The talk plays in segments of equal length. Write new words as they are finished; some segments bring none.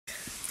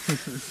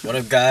What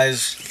up,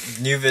 guys?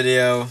 New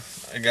video.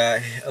 I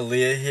got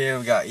Aaliyah here.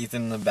 We got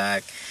Ethan in the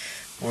back.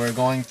 We're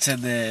going to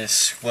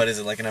this, what is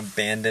it, like an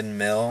abandoned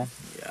mill?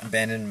 Yeah.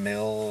 Abandoned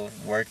mill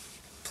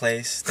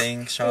workplace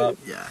thing, shop?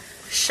 Yeah.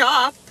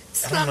 Shop?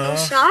 It's I don't know. No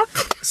shop?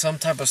 Some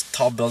type of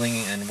tall building,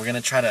 and we're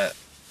gonna try to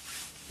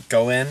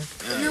go in.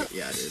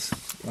 Yeah, it is.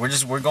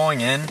 We're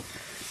going in.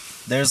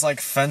 There's like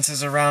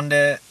fences around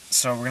it,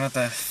 so we're gonna have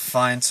to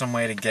find some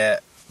way to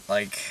get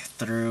like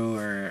through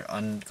or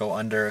go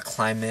under,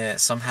 climb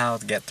it somehow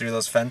to get through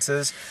those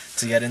fences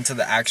to get into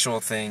the actual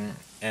thing.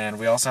 And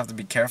we also have to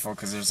be careful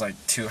because there's like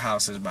 2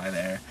 houses by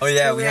there. Oh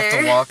yeah, we have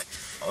to walk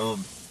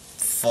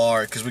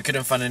far because we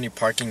couldn't find any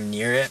parking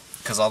near it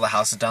because all the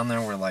houses down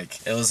there were like,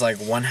 it was like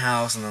one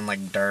house and then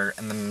like dirt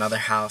and then another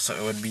house, so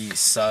it would be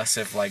sus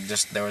if like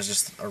there was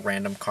just a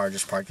random car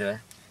just parked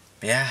there.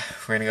 But yeah,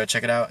 we're gonna go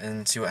check it out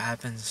and see what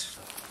happens.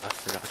 I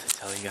forgot to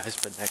tell you guys,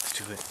 but next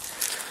to it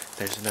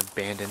there's an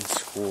abandoned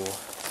school.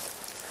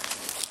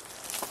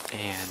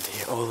 And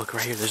here, oh look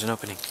right here, there's an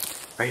opening.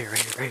 Right here, right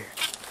here, right here.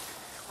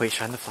 Wait,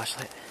 shine the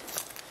flashlight.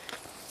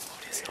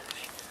 What is it? There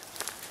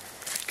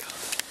we go.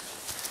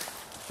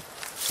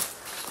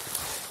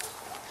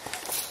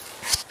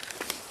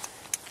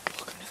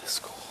 Welcome to the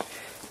school.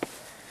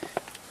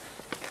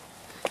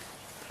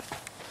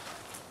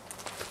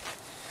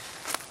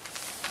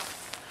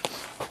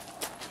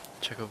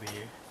 Check over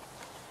here.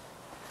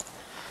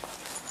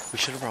 We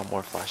should have brought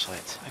more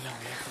flashlights. I know,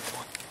 we have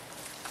one.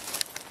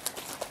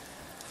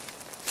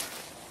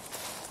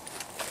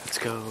 Let's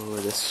go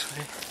this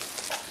way.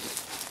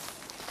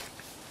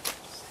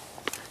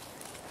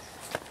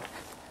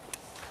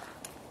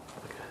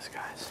 Look at this,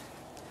 guys.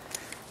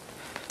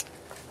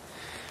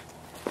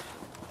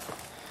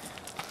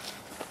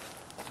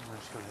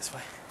 Let's go this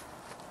way.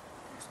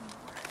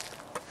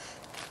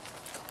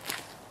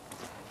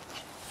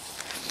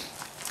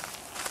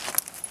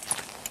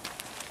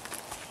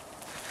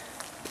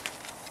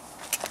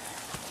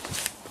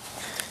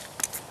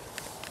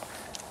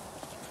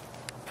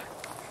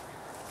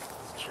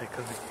 Check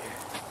over here.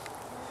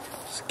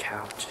 There's a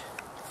couch.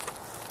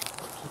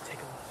 Can you take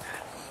a look at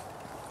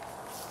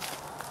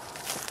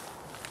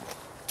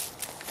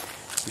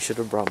it? We should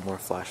have brought more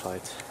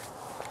flashlights.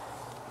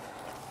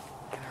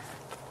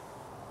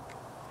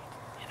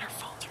 And our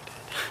phones are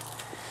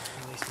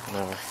dead. No,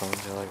 our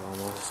phones are like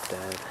almost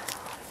dead.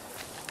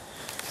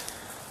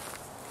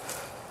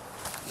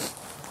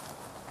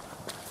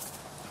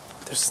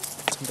 There's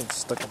something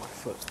stuck on my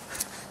foot.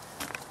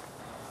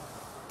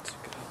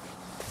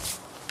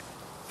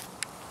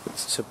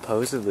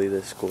 Supposedly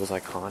this school is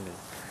like haunted.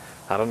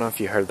 I don't know if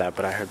you heard that,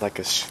 but I heard like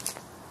a There's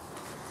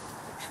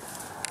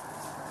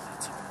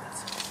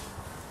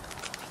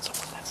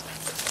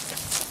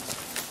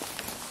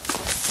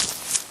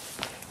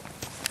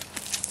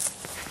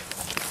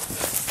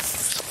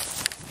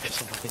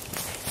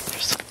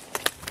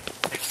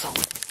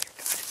someone here,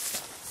 guys.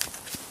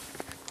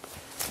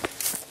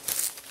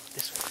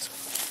 This way.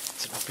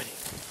 It's an opening.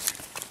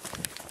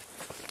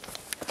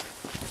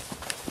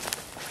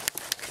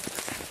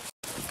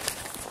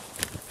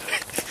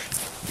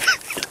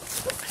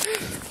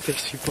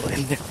 There's people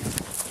in there.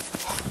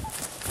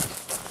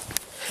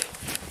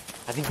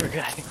 I think we're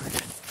good. I think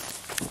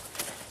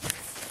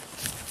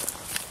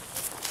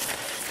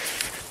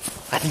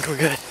we're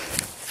good.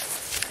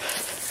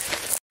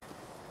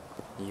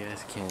 You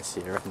guys can't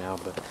see it right now,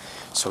 but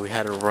so we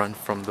had to run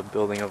from the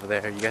building over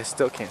there. You guys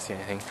still can't see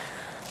anything.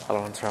 I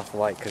don't want to turn off the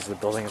light because the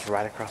building is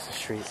right across the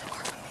street.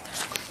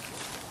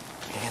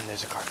 And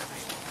there's a car coming.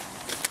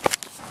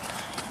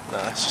 No,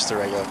 that's just a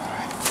regular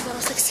car. That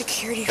was like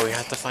security. But we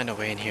have to find a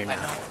way in here now. I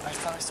know. I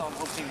thought I saw an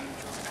opening.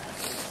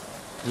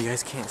 You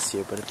guys can't see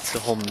it, but it's the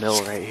whole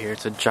mill right here.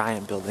 It's a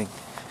giant building.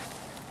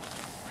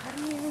 How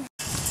do you...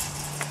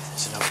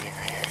 There's an opening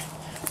right here.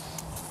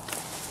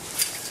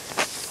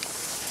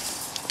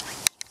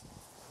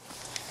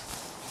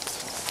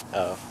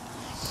 Oh.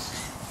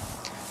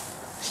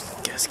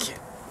 I guess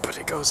can't. But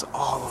it goes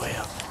all the way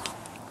up.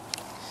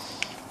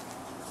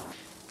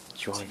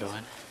 Do you want to go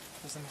in?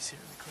 Just let me see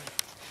it really quick.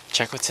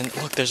 Check what's in.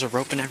 Look, there's a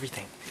rope and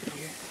everything.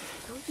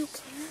 No, you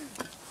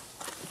can't.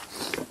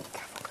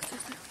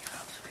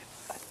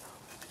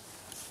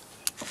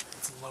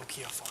 It's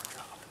low-key a far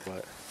drop.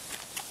 What?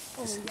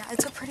 Oh yeah,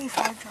 it's a pretty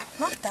far drop.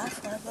 Not that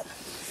far, but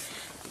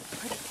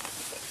pretty.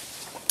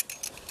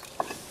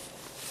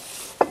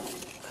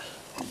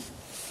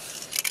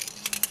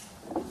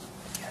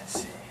 You guys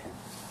see?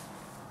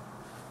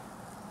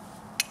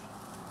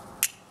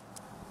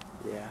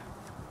 Yeah.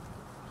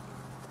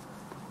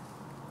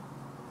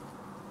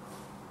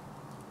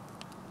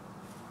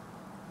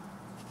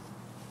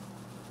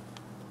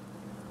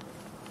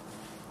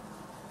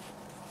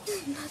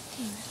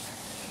 Nothing.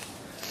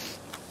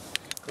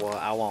 Well,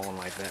 I want one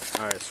like that.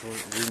 Alright, so we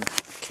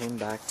came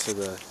back to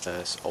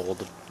this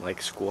old,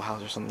 like,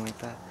 schoolhouse or something like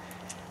that.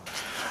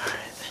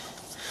 Alright.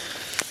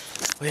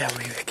 Well, yeah,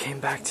 we came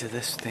back to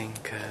this thing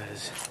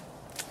because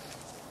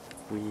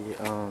we,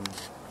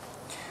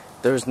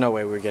 there was no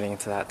way we were getting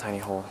into that tiny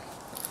hole.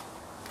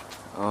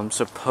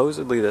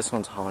 Supposedly this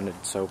one's haunted,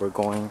 so we're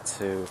going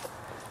to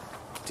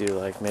do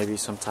like maybe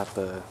some type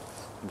of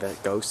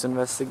ghost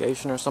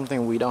investigation or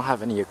something. We don't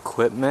have any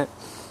equipment,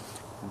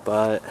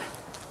 but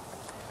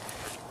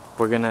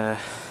we're gonna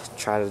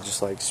try to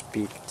just like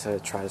speak to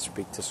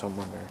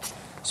someone or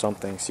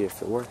something, see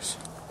if it works.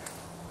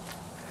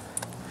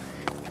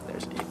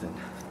 There's Ethan.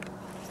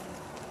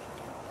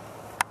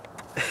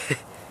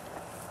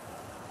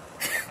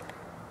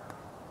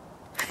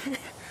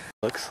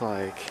 Looks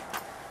like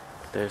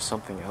there's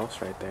something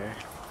else right there.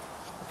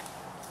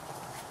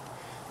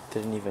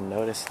 Didn't even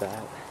notice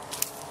that.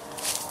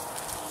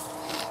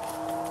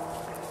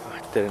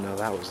 I didn't know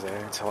that was there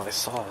until I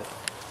saw it.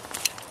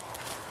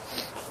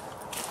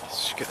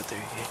 Let's just go through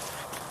here.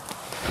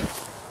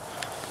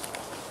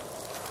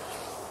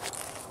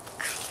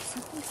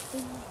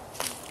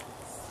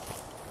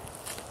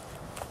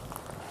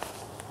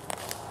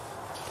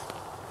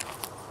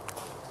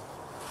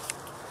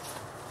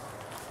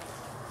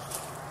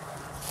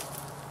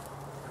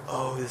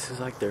 Oh, this is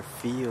like their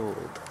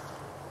field.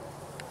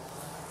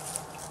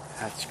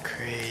 That's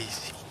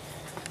crazy.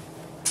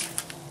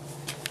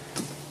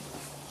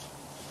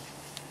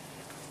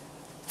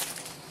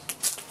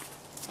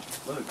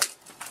 Look,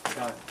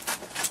 God,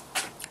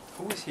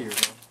 who is here,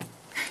 bro?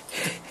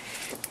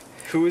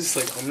 Who is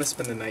like, I'm gonna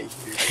spend the night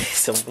here?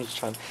 Someone's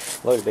trying.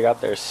 Look, they got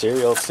their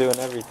cereal too and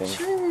everything.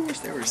 Sure, wish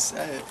they were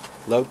set.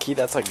 Low key,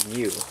 that's like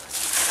you.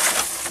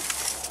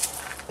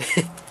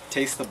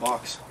 Taste the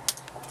box.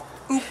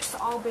 Oops,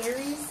 all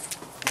berries.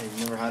 Hey,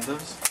 you never had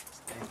those?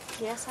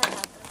 Yes, I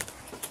have them.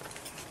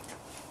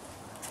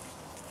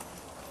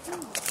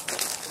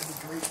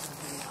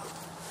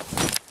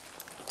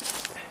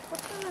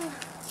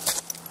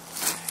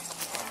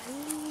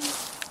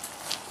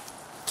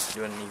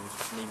 You want an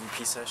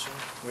EVP session?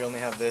 We only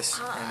have this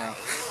right now.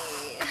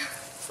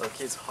 Low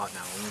key, it's hot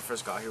now. When we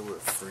first got here, we were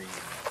freezing.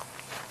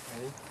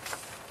 Ready?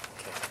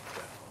 Okay,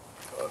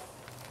 go.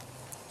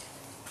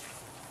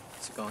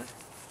 Is it going?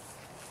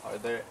 Are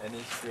there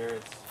any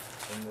spirits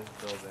in this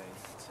building?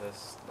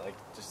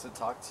 Just to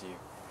talk to you.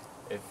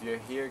 If you're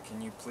here,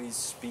 can you please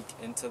speak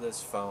into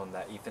this phone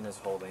that Ethan is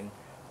holding,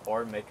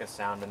 or make a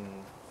sound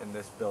in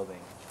this building?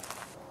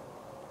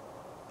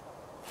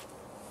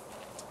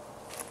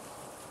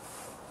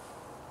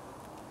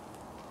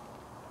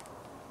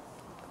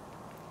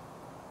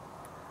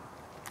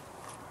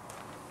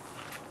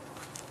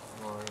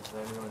 Come on, is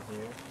there anyone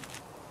here?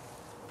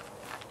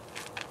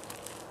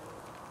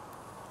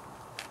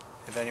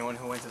 If anyone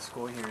who went to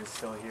school here is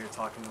still here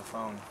talking on the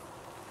phone.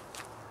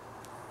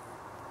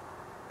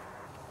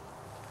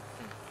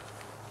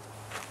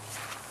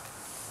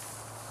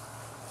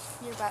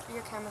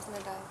 Your camera's gonna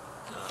die.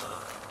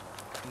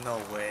 No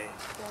way.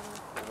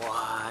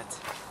 What?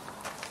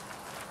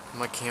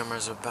 My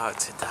camera's about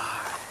to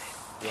die.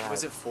 Yeah.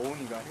 Was it full when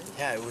you got here?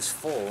 Yeah, it was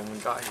full when we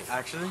got here.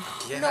 Actually?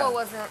 Yeah. No, it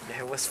wasn't.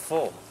 It was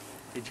full.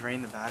 They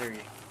drained the battery.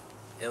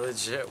 It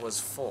legit was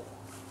full.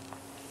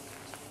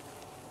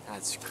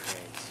 That's crazy.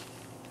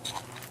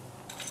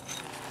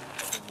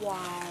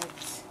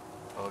 What?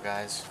 Well,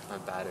 guys, my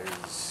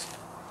battery's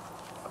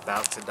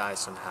about to die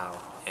somehow,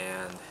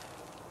 and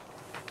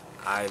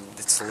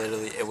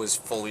it was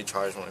fully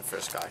charged when I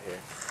first got here.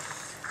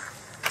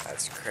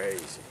 That's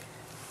crazy.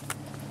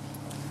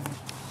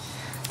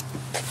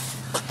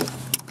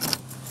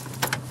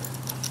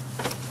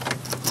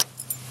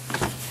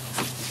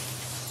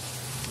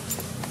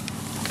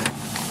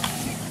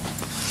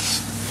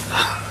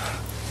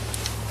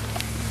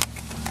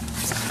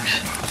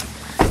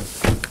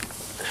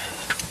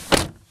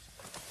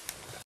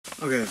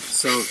 Okay,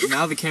 so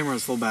now the camera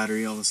has full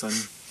battery all of a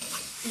sudden.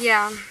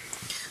 Yeah.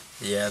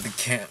 Yeah,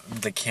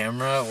 the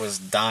camera was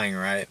dying,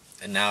 right?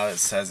 And now it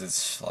says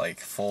it's like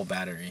full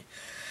battery.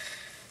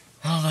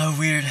 I don't know,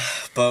 weird.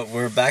 But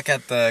we're back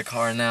at the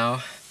car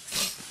now.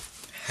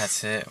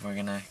 That's it. We're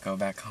gonna go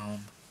back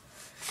home.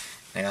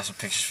 I got some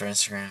pictures for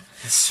Instagram.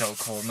 It's so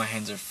cold. My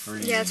hands are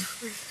freezing. Yeah.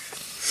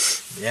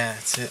 Yeah,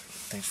 that's it.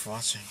 Thanks for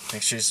watching.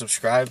 Make sure you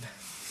subscribe.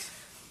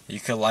 You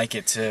could like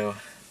it too.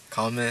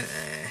 Comment.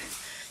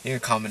 You can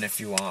comment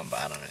if you want, but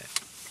I don't know.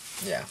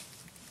 Yeah.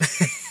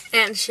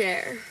 And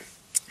share.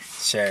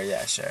 Share,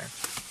 yeah, share.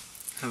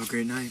 Have a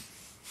great night.